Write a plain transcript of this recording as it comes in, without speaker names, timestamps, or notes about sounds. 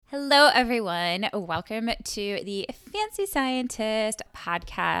Hello, everyone. Welcome to the Fancy Scientist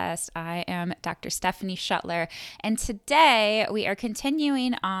podcast. I am Dr. Stephanie Schuttler, and today we are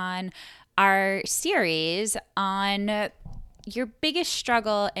continuing on our series on your biggest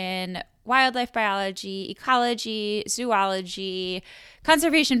struggle in wildlife biology, ecology, zoology,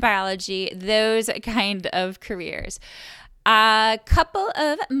 conservation biology, those kind of careers. A couple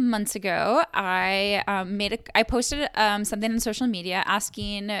of months ago, I posted something on social media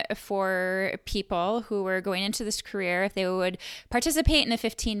asking for people who were going into this career if they would participate in a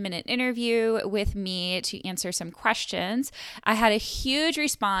 15-minute interview with me to answer some questions. I had a huge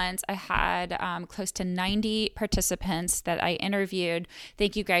response. I had close to 90 participants that I interviewed.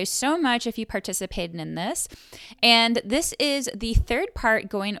 Thank you guys so much if you participated in this. And this is the third part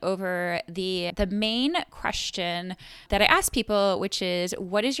going over the main question that I ask people, which is,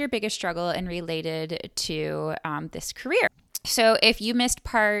 what is your biggest struggle and related to this career? So if you missed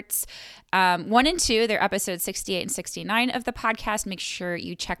parts 1 and 2, they're episodes 68 and 69 of the podcast. Make sure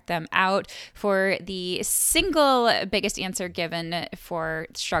you check them out for the single biggest answer given for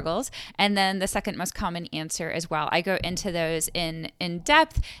struggles, and then the second most common answer as well. I go into those in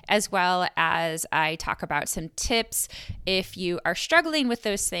depth, as well as I talk about some tips if you are struggling with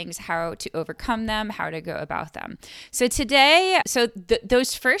those things, how to overcome them, how to go about them. So today,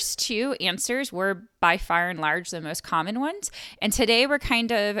 those first 2 answers were by far and large the most common ones. And today we're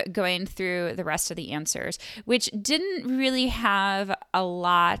kind of going through the rest of the answers, which didn't really have a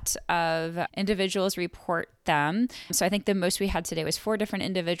lot of individuals report them. So I think the most we had today was 4 different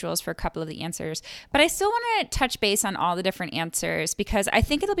individuals for a couple of the answers. But I still want to touch base on all the different answers because I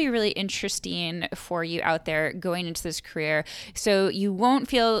think it'll be really interesting for you out there going into this career, so you won't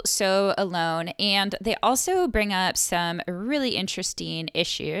feel so alone. And they also bring up some really interesting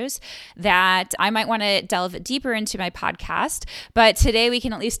issues that I might want to delve deeper into my podcast. But today we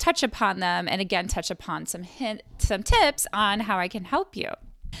can at least touch upon them, and again, touch upon some tips on how I can help you.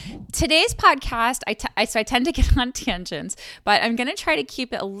 Today's podcast, I tend to get on tangents, but I'm going to try to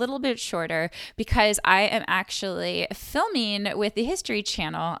keep it a little bit shorter because I am actually filming with the History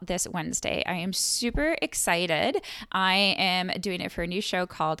Channel this Wednesday. I am super excited. I am doing it for a new show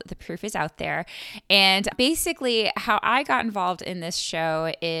called The Proof Is Out There. And basically how I got involved in this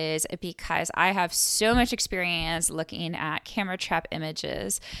show is because I have so much experience looking at camera trap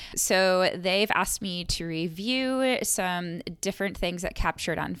images. So they've asked me to review some different things that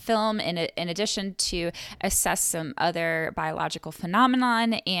captured on film in addition to assess some other biological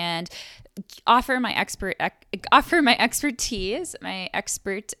phenomenon and offer my expertise, my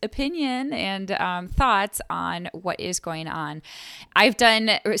expert opinion and thoughts on what is going on. I've done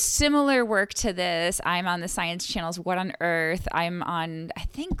similar work to this. I'm on the Science Channel's What on Earth. I'm on, I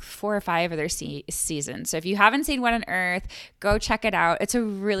think, 4 or 5 of their seasons. So if you haven't seen What on Earth, go check it out. It's a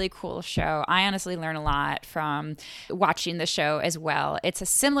really cool show. I honestly learn a lot from watching the show as well. It's a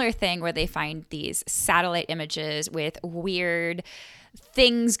similar thing where they find these satellite images with weird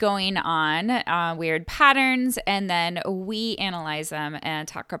things going on, weird patterns, and then we analyze them and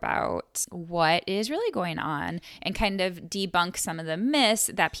talk about what is really going on and kind of debunk some of the myths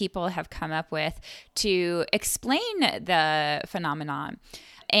that people have come up with to explain the phenomenon.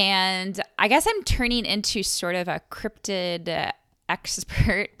 And I guess I'm turning into sort of a cryptid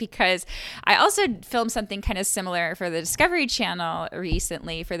expert because I also filmed something kind of similar for the Discovery Channel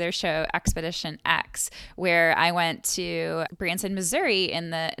recently for their show Expedition X, where I went to Branson, Missouri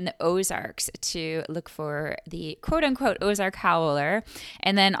in the Ozarks to look for the quote unquote Ozark howler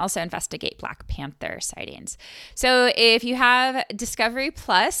and then also investigate Black Panther sightings. So if you have Discovery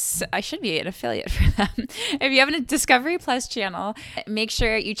Plus, I should be an affiliate for them. If you have a Discovery Plus channel, make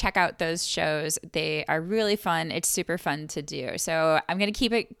sure you check out those shows. They are really fun. It's super fun to do. So I'm going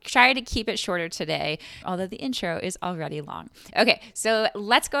to try to keep it shorter today, although the intro is already long. Okay, so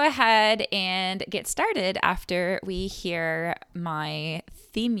let's go ahead and get started after we hear my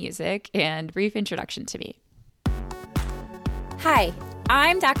theme music and brief introduction to me. Hi,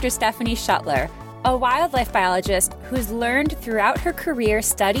 I'm Dr. Stephanie Schuttler, a wildlife biologist who's learned throughout her career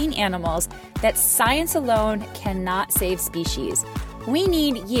studying animals that science alone cannot save species. We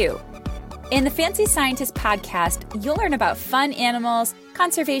need you. In the Fancy Scientist podcast, you'll learn about fun animals,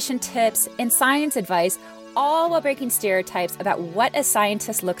 conservation tips, and science advice, all while breaking stereotypes about what a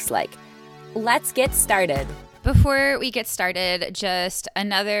scientist looks like. Let's get started. Before we get started, just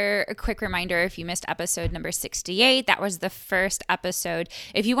another quick reminder, if you missed episode number 68, that was the first episode.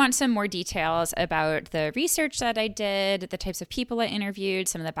 If you want some more details about the research that I did, the types of people I interviewed,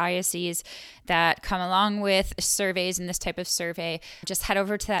 some of the biases that come along with surveys and this type of survey, just head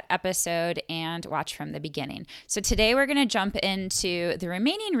over to that episode and watch from the beginning. So today we're going to jump into the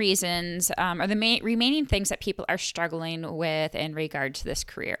remaining reasons or the remaining things that people are struggling with in regard to this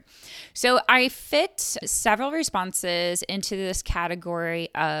career. So I fit several responses into this category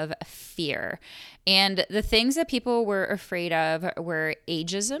of fear. And the things that people were afraid of were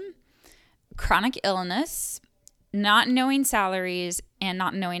ageism, chronic illness, not knowing salaries, and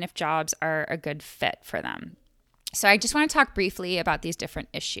not knowing if jobs are a good fit for them. So I just want to talk briefly about these different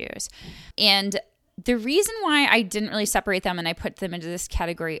issues. And the reason why I didn't really separate them and I put them into this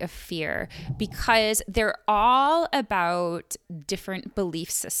category of fear, because they're all about different belief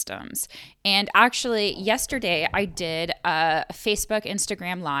systems. And actually, yesterday I did a Facebook,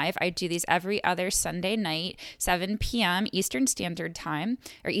 Instagram Live. I do these every other Sunday night, 7 p.m. Eastern Standard Time,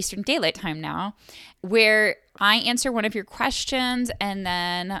 or Eastern Daylight Time now, where I answer one of your questions and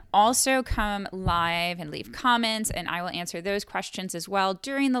then also come live and leave comments, and I will answer those questions as well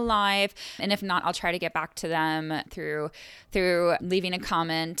during the live. And if not, I'll try to get back to them through leaving a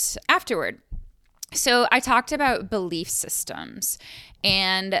comment afterward. So I talked about belief systems,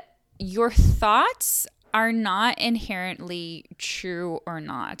 and your thoughts are not inherently true or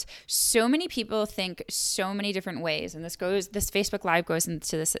not. So many people think so many different ways, and this Facebook Live goes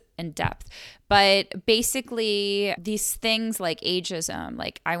into this in depth. But basically, these things like ageism,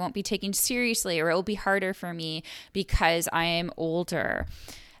 like I won't be taken seriously, or it will be harder for me because I am older.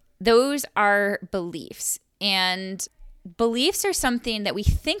 Those are beliefs, and beliefs are something that we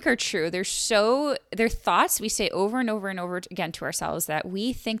think are true. They're thoughts we say over and over and over again to ourselves that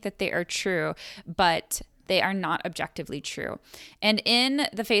we think that they are true, but they are not objectively true. And in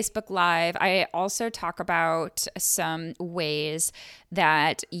the Facebook Live, I also talk about some ways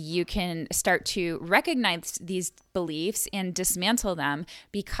that you can start to recognize these beliefs and dismantle them,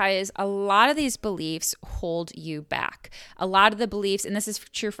 because a lot of these beliefs hold you back. A lot of the beliefs, and this is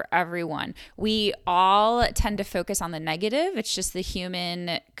true for everyone, we all tend to focus on the negative. It's just the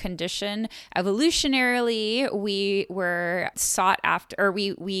human condition. Evolutionarily, we were sought after, or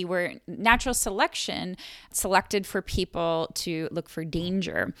we were natural selection selected for people to look for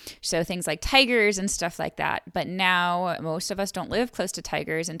danger. So things like tigers and stuff like that. But now most of us don't live close to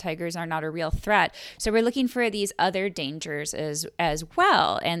tigers, and tigers are not a real threat. So we're looking for these other dangers as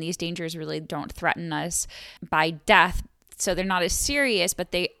well. And these dangers really don't threaten us by death. So they're not as serious,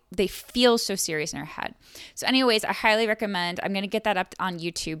 but they feel so serious in our head. So anyways, I highly recommend, I'm going to get that up on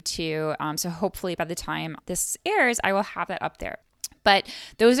YouTube too. So hopefully by the time this airs, I will have that up there. But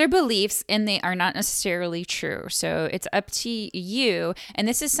those are beliefs, and they are not necessarily true. So it's up to you. And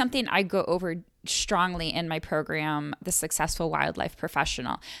this is something I go over strongly in my program, The Successful Wildlife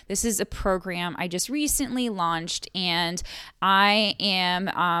Professional. This is a program I just recently launched, and I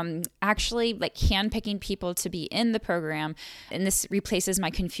am actually like handpicking people to be in the program. And this replaces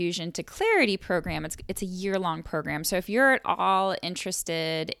my Confusion to Clarity program. It's a year-long program. So if you're at all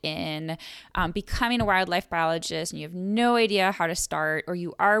interested in becoming a wildlife biologist and you have no idea how to start, or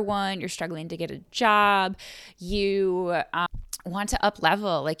you are one, you're struggling to get a job, you want to up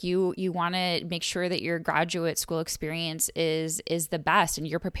level, like you want to make sure that your graduate school experience is the best and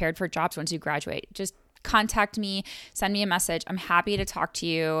you're prepared for jobs once you graduate, just contact me, send me a message. I'm happy to talk to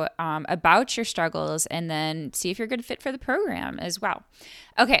you about your struggles and then see if you're a good fit for the program as well.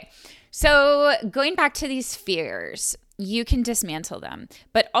 Okay, so going back to these fears, you can dismantle them,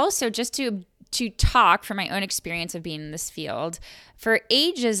 but also just to talk from my own experience of being in this field, for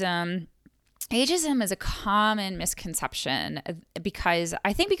ageism is a common misconception because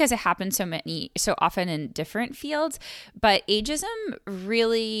it happens so often in different fields, but ageism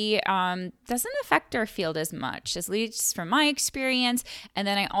really doesn't affect our field as much, at least from my experience. And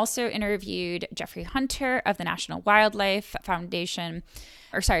then I also interviewed Jeffrey Hunter of the National Wildlife Federation,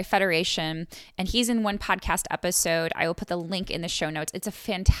 and he's in one podcast episode. I will put the link in the show notes. It's a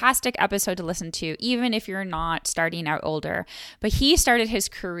fantastic episode to listen to, even if you're not starting out older. But he started his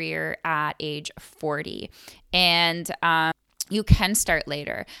career at age 40, and you can start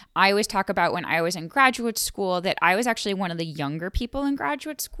later. I always talk about when I was in graduate school that I was actually one of the younger people in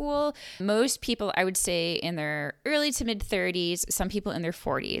graduate school. Most people, I would say, in their early to mid 30s, some people in their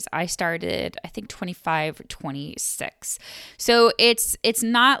 40s. I started, I think, 25 or 26. So it's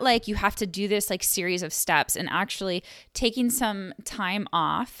not like you have to do this like series of steps, and actually taking some time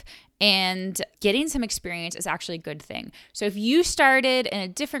off and getting some experience is actually a good thing. So if you started in a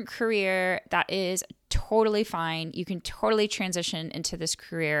different career that is totally fine. You can totally transition into this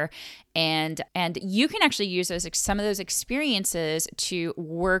career, and you can actually use some of those experiences to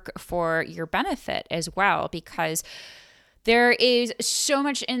work for your benefit as well, because there is so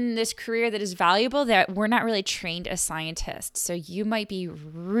much in this career that is valuable that we're not really trained as scientists. So you might be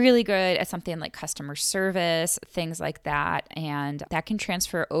really good at something like customer service, things like that. And that can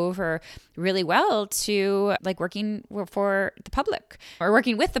transfer over really well to like working for the public or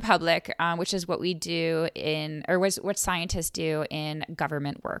working with the public, which is what we do what scientists do in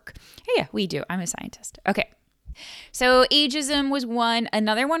government work. Oh, yeah, we do. I'm a scientist. Okay. So ageism was one.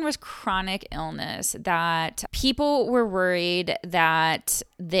 Another one was chronic illness, that people were worried that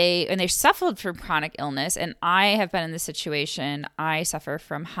they suffered from chronic illness. And I have been in this situation. I suffer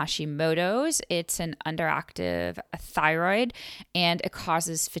from Hashimoto's. It's an underactive thyroid, and it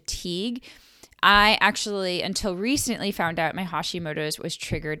causes fatigue. I actually, until recently, found out my Hashimoto's was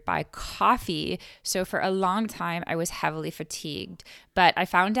triggered by coffee. So for a long time, I was heavily fatigued. But I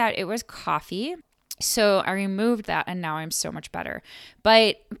found out it was coffee. So I removed that, and now I'm so much better.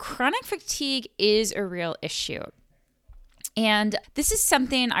 But chronic fatigue is a real issue. And this is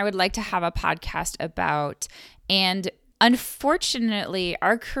something I would like to have a podcast about. And unfortunately,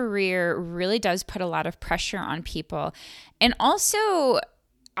 our career really does put a lot of pressure on people. And also,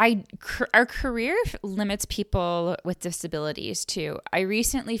 our career limits people with disabilities too. I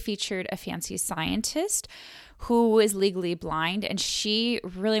recently featured a fancy scientist who is legally blind, and she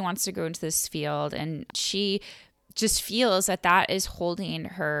really wants to go into this field, and she just feels that is holding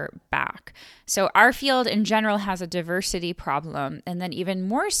her back. So our field in general has a diversity problem, and then even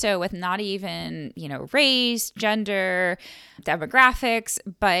more so with not even, race, gender, demographics,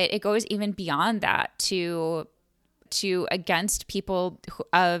 but it goes even beyond that to against people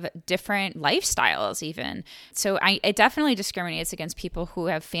of different lifestyles even. So it definitely discriminates against people who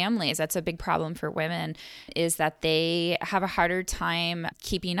have families. That's a big problem for women, is that they have a harder time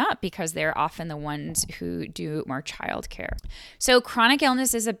keeping up because they're often the ones who do more childcare. So chronic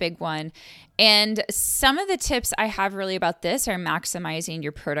illness is a big one. And some of the tips I have really about this are maximizing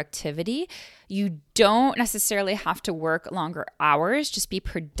your productivity. You don't necessarily have to work longer hours, just be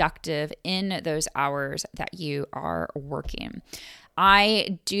productive in those hours that you are working.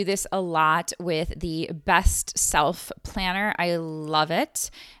 I do this a lot with the Best Self Planner. I love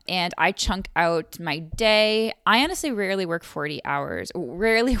it. And I chunk out my day. I honestly rarely work 40 hours.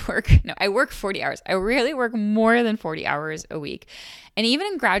 I work 40 hours. I rarely work more than 40 hours a week. And even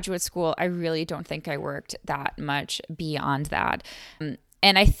in graduate school, I really don't think I worked that much beyond that.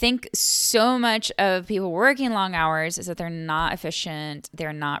 And I think so much of people working long hours is that they're not efficient,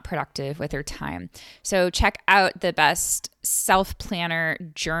 they're not productive with their time. So check out the Best Self Planner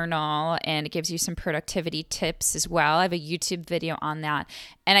journal, and it gives you some productivity tips as well. I have a YouTube video on that.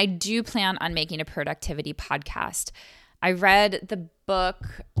 And I do plan on making a productivity podcast. I read the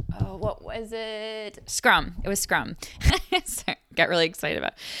book, what was it? Scrum. It was Scrum. Sorry, got really excited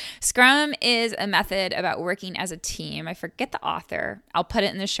about it. Scrum is a method about working as a team. I forget the author. I'll put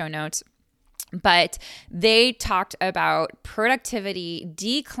it in the show notes. But they talked about productivity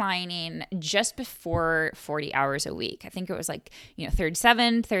declining just before 40 hours a week. I think it was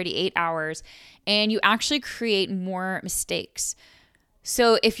 37, 38 hours. And you actually create more mistakes.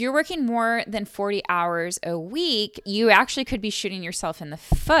 So if you're working more than 40 hours a week, you actually could be shooting yourself in the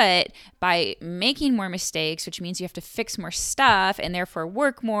foot by making more mistakes, which means you have to fix more stuff and therefore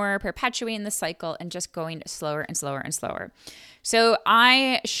work more, perpetuating the cycle and just going slower and slower and slower. So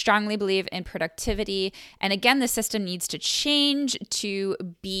I strongly believe in productivity. And again, the system needs to change to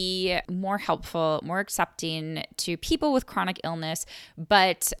be more helpful, more accepting to people with chronic illness.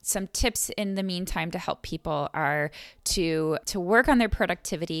 But some tips in the meantime to help people are to work on their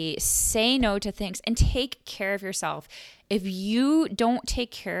productivity, say no to things, and take care of yourself. If you don't take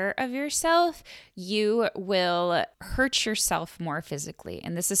care of yourself, you will hurt yourself more physically.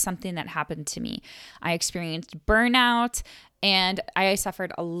 And this is something that happened to me. I experienced burnout, and I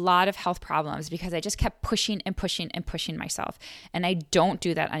suffered a lot of health problems because I just kept pushing and pushing and pushing myself. And I don't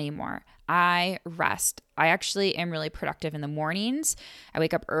do that anymore. I rest. I actually am really productive in the mornings. I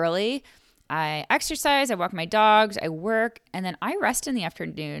wake up early. I exercise, I walk my dogs, I work, and then I rest in the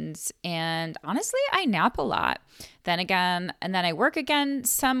afternoons. And honestly, I nap a lot. Then I work again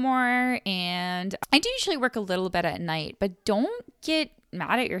some more. And I do usually work a little bit at night, but don't get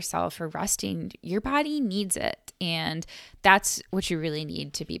mad at yourself for resting. Your body needs it. And that's what you really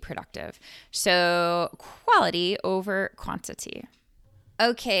need to be productive. So quality over quantity.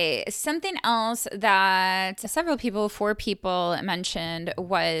 Okay, something else that four people mentioned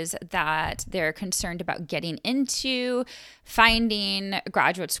was that they're concerned about getting into finding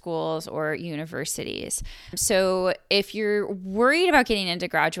graduate schools or universities. So if you're worried about getting into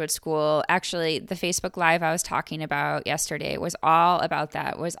graduate school, actually the Facebook Live I was talking about yesterday was all about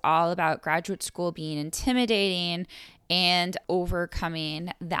that, was all about graduate school being intimidating and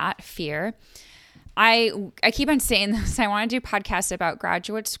overcoming that fear. I keep on saying this. I want to do podcasts about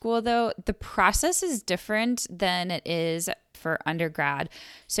graduate school, though. The process is different than it is for undergrad.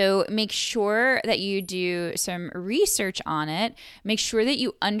 So make sure that you do some research on it. Make sure that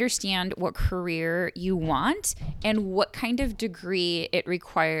you understand what career you want and what kind of degree it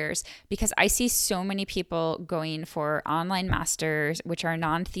requires, because I see so many people going for online masters, which are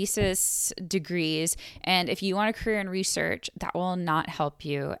non-thesis degrees. And if you want a career in research, that will not help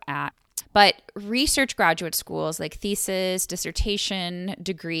you at. But research graduate schools like thesis, dissertation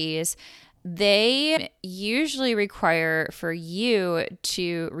degrees, they usually require for you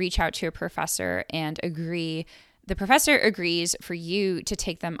to reach out to a professor and agree. The professor agrees for you to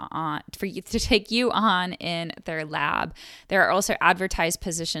take them on, for you to take you on in their lab. There are also advertised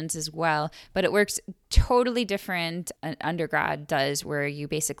positions as well, but it works totally different an undergrad does, where you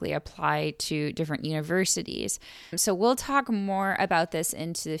basically apply to different universities. So we'll talk more about this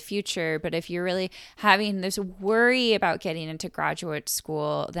into the future, but if you're really having this worry about getting into graduate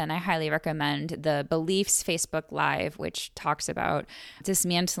school, then I highly recommend the Beliefs Facebook Live, which talks about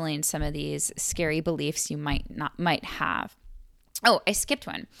dismantling some of these scary beliefs you might have. Oh, I skipped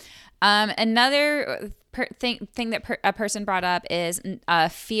one. Another thing that a person brought up is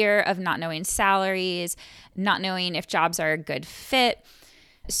fear of not knowing salaries, not knowing if jobs are a good fit.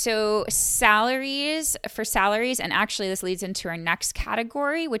 So salaries, and actually this leads into our next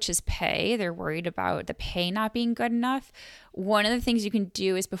category, which is pay. They're worried about the pay not being good enough. One of the things you can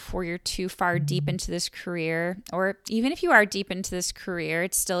do is, before you're too far deep into this career, or even if you are deep into this career,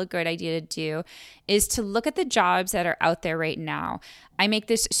 it's still a good idea to do, is to look at the jobs that are out there right now. I make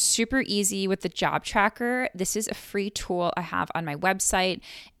this super easy with the job tracker. This is a free tool I have on my website.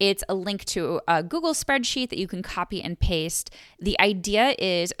 It's a link to a Google spreadsheet that you can copy and paste. The idea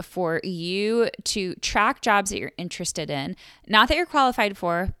is for you to track jobs that you're interested in, not that you're qualified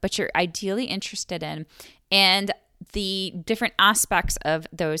for, but you're ideally interested in, and the different aspects of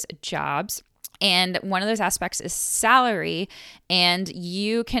those jobs. And one of those aspects is salary. And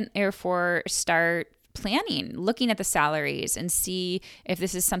you can therefore start planning, looking at the salaries and see if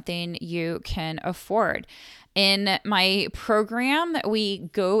this is something you can afford. In my program, we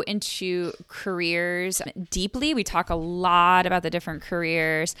go into careers deeply. We talk a lot about the different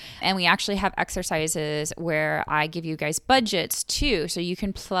careers, and we actually have exercises where I give you guys budgets too. So you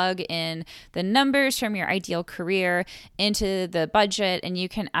can plug in the numbers from your ideal career into the budget, and you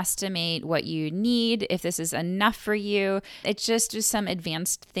can estimate what you need, if this is enough for you. It's just some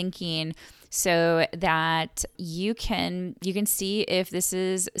advanced thinking so that you can see if this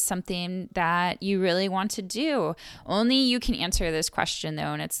is something that you really want to do. Only you can answer this question,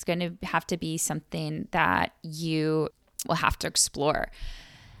 though, and it's going to have to be something that you will have to explore.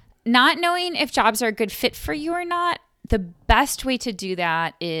 Not knowing if jobs are a good fit for you or not, the best way to do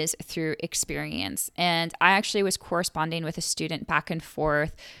that is through experience. And I actually was corresponding with a student back and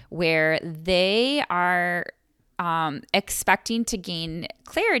forth where they are expecting to gain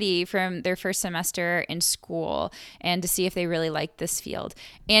clarity from their first semester in school and to see if they really like this field.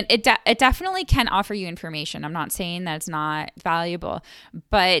 And it definitely can offer you information. I'm not saying that it's not valuable,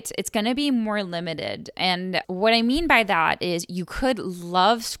 but it's going to be more limited. And what I mean by that is you could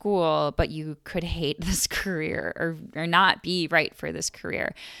love school, but you could hate this career or not be right for this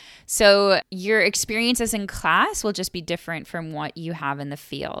career. So your experiences in class will just be different from what you have in the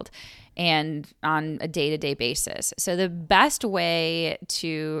field and on a day-to-day basis. So the best way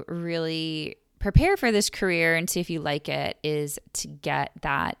to really prepare for this career and see if you like it is to get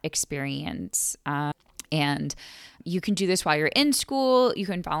that experience. And you can do this while you're in school. You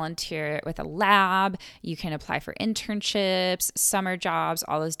can volunteer with a lab. You can apply for internships, summer jobs,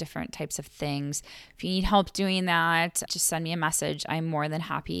 all those different types of things. If you need help doing that, just send me a message. I'm more than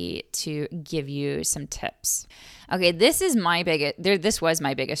happy to give you some tips. Okay, this was my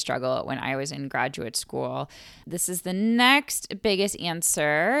biggest struggle when I was in graduate school. This is the next biggest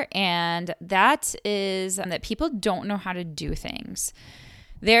answer, and that is that people don't know how to do things.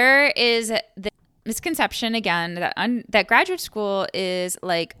 There is the misconception again that graduate school is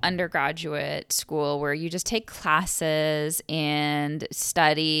like undergraduate school where you just take classes and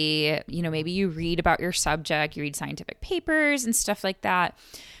study, maybe you read about your subject, you read scientific papers and stuff like that.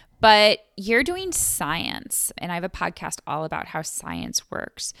 But you're doing science, and I have a podcast all about how science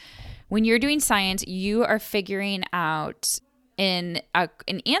works. When you're doing science, you are figuring out an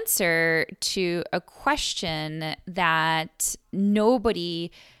answer to a question that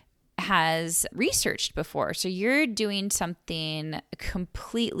nobody has researched before. So you're doing something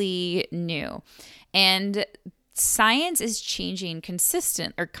completely new. And science is changing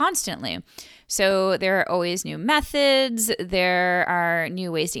constantly. So there are always new methods, there are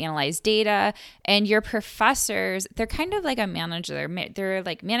new ways to analyze data, and your professors, they're kind of like a manager. They're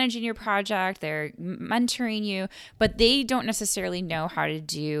like managing your project, they're mentoring you, but they don't necessarily know how to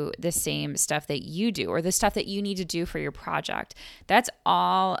do the same stuff that you do or the stuff that you need to do for your project. That's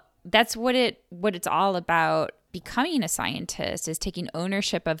what it's all about. Becoming a scientist is taking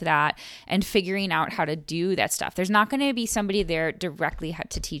ownership of that and figuring out how to do that stuff. There's not going to be somebody there directly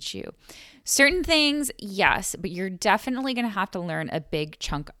to teach you. Certain things, yes, but you're definitely going to have to learn a big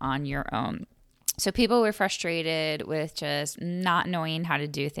chunk on your own. So people were frustrated with just not knowing how to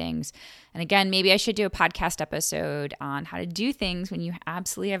do things. And again, maybe I should do a podcast episode on how to do things when you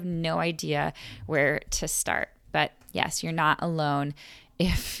absolutely have no idea where to start. But yes, you're not alone.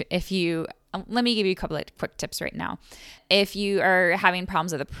 If you let me give you a couple of quick tips right now. If you are having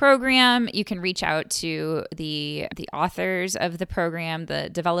problems with the program, you can reach out to the authors of the program, the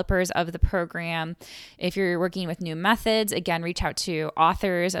developers of the program. If you're working with new methods, again, reach out to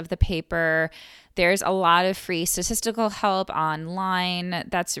authors of the paper. There's a lot of free statistical help online.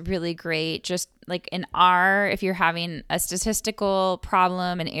 That's really great. Just like in R, if you're having a statistical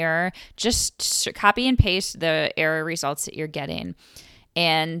problem, an error, just copy and paste the error results that you're getting.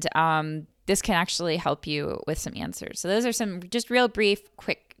 And this can actually help you with some answers. So those are some just real brief,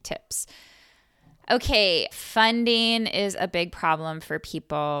 quick tips. Okay, funding is a big problem for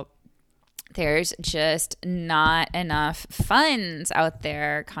people. There's just not enough funds out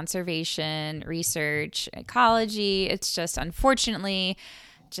there. Conservation, research, ecology, it's just unfortunately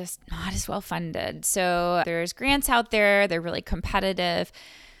just not as well funded. So there's grants out there. They're really competitive.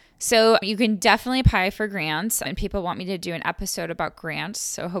 So you can definitely apply for grants, and people want me to do an episode about grants.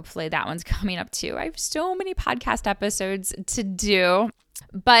 So hopefully that one's coming up too. I have so many podcast episodes to do.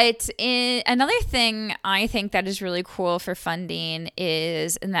 But another thing I think that is really cool for funding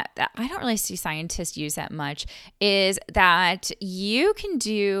is, and that I don't really see scientists use that much, is that you can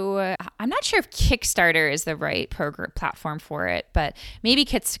do, I'm not sure if Kickstarter is the right platform for it, but maybe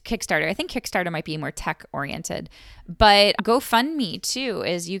Kickstarter. I think Kickstarter might be more tech oriented. But GoFundMe too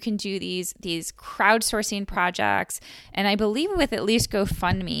is you can do these crowdsourcing projects. And I believe with at least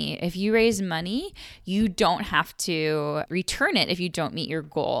GoFundMe, if you raise money, you don't have to return it if you don't meet your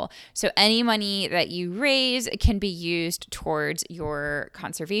goal. So any money that you raise can be used towards your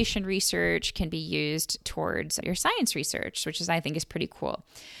conservation research, can be used towards your science research, which I think is pretty cool.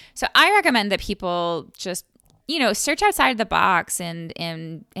 So I recommend that people just search outside the box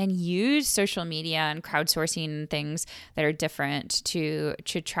and use social media and crowdsourcing things that are different to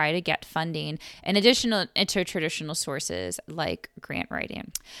try to get funding in addition to traditional sources like grant writing.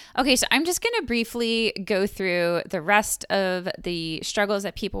 Okay, so I'm just going to briefly go through the rest of the struggles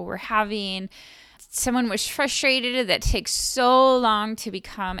that people were having. Someone was frustrated that it takes so long to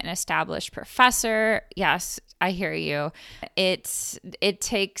become an established professor. Yes, I hear you. It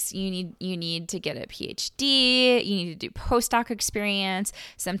takes, you need to get a PhD, you need to do postdoc experience,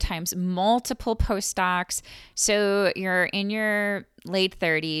 sometimes multiple postdocs. So you're in your late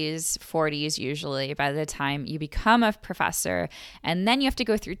 30s, 40s usually by the time you become a professor. And then you have to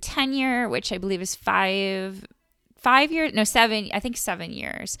go through tenure, which I believe is 7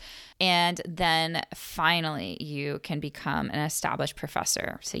 years. And then finally you can become an established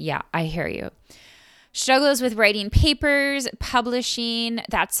professor. So yeah, I hear you. Struggles with writing papers, publishing,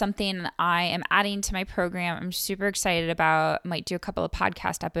 that's something I am adding to my program. I'm super excited about. Might do a couple of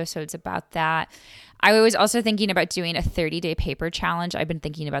podcast episodes about that. I was also thinking about doing a 30-day paper challenge. I've been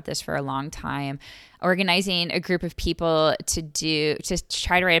thinking about this for a long time. Organizing a group of people to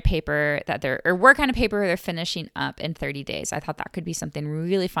try to write a paper or work on a paper they're finishing up in 30 days. I thought that could be something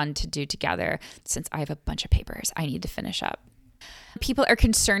really fun to do together since I have a bunch of papers I need to finish up. People are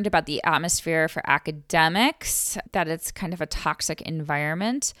concerned about the atmosphere for academics, that it's kind of a toxic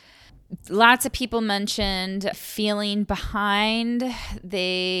environment. Lots of people mentioned feeling behind.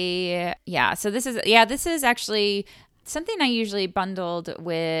 So this is actually something I usually bundled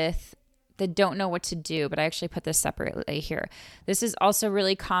with the don't know what to do, but I actually put this separately here. This is also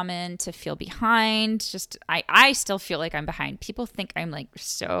really common to feel behind. I still feel like I'm behind. People think I'm like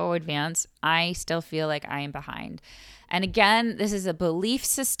so advanced. I still feel like I am behind. And again, this is a belief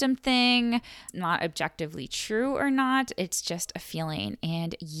system thing, not objectively true or not. It's just a feeling,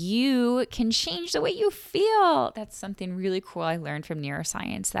 and you can change the way you feel. That's something really cool I learned from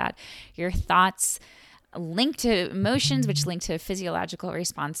neuroscience, that your thoughts link to emotions, which link to physiological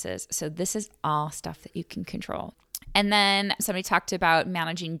responses. So this is all stuff that you can control. And then somebody talked about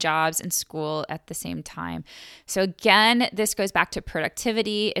managing jobs and school at the same time. So again, this goes back to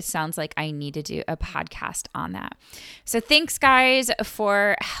productivity. It sounds like I need to do a podcast on that. So thanks, guys,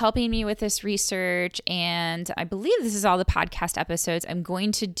 for helping me with this research. And I believe this is all the podcast episodes I'm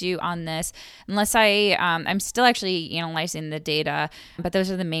going to do on this, unless I'm still actually analyzing the data, but those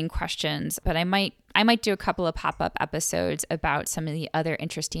are the main questions. But I might do a couple of pop-up episodes about some of the other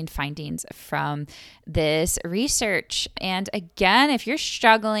interesting findings from this research. And again, if you're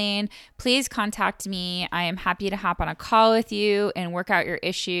struggling, please contact me. I am happy to hop on a call with you and work out your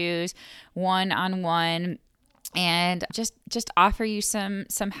issues one-on-one and just offer you some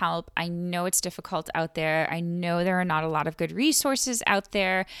help. I know it's difficult out there. I know there are not a lot of good resources out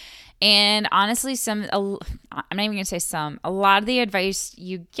there. And honestly, I'm not even going to say some, a lot of the advice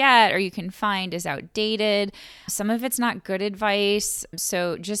you get or you can find is outdated. Some of it's not good advice.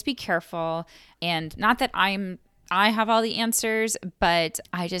 So just be careful. And not that I have all the answers, but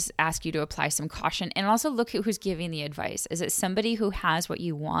I just ask you to apply some caution and also look at who's giving the advice. Is it somebody who has what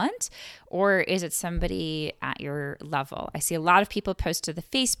you want, or is it somebody at your level? I see a lot of people post to the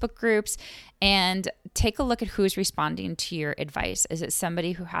Facebook groups, and take a look at who's responding to your advice. Is it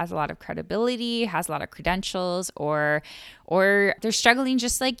somebody who has a lot of credibility, has a lot of credentials, or they're struggling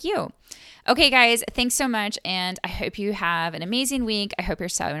just like you? Okay, guys, thanks so much, and I hope you have an amazing week. I hope your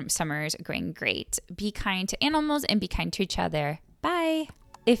summer is going great. Be kind to animals and be kind to each other. Bye.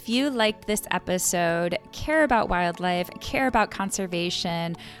 If you liked this episode, care about wildlife, care about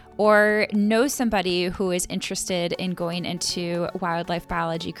conservation, or know somebody who is interested in going into wildlife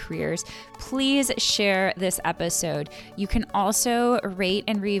biology careers, please share this episode. You can also rate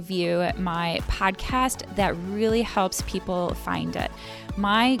and review my podcast. That really helps people find it.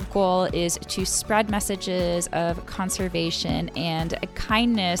 My goal is to spread messages of conservation and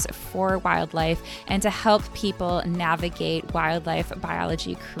kindness for wildlife and to help people navigate wildlife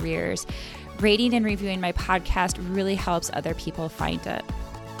biology careers. Rating and reviewing my podcast really helps other people find it.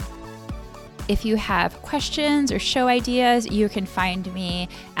 If you have questions or show ideas, you can find me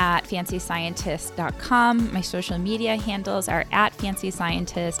at fancyscientist.com. My social media handles are at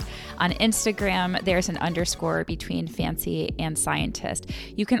fancyscientist. On Instagram, there's an underscore between fancy and scientist.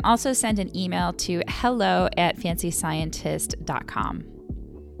 You can also send an email to hello@fancyscientist.com.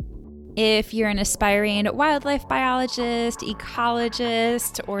 If you're an aspiring wildlife biologist,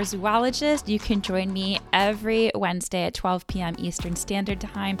 ecologist, or zoologist, you can join me every Wednesday at 12 p.m. Eastern Standard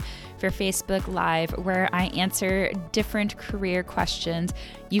Time for Facebook Live, where I answer different career questions.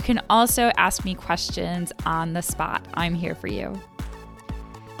 You can also ask me questions on the spot. I'm here for you.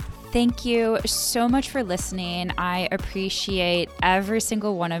 Thank you so much for listening. I appreciate every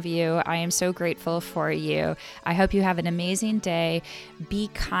single one of you. I am so grateful for you. I hope you have an amazing day. Be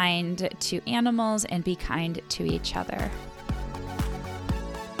kind to animals and be kind to each other.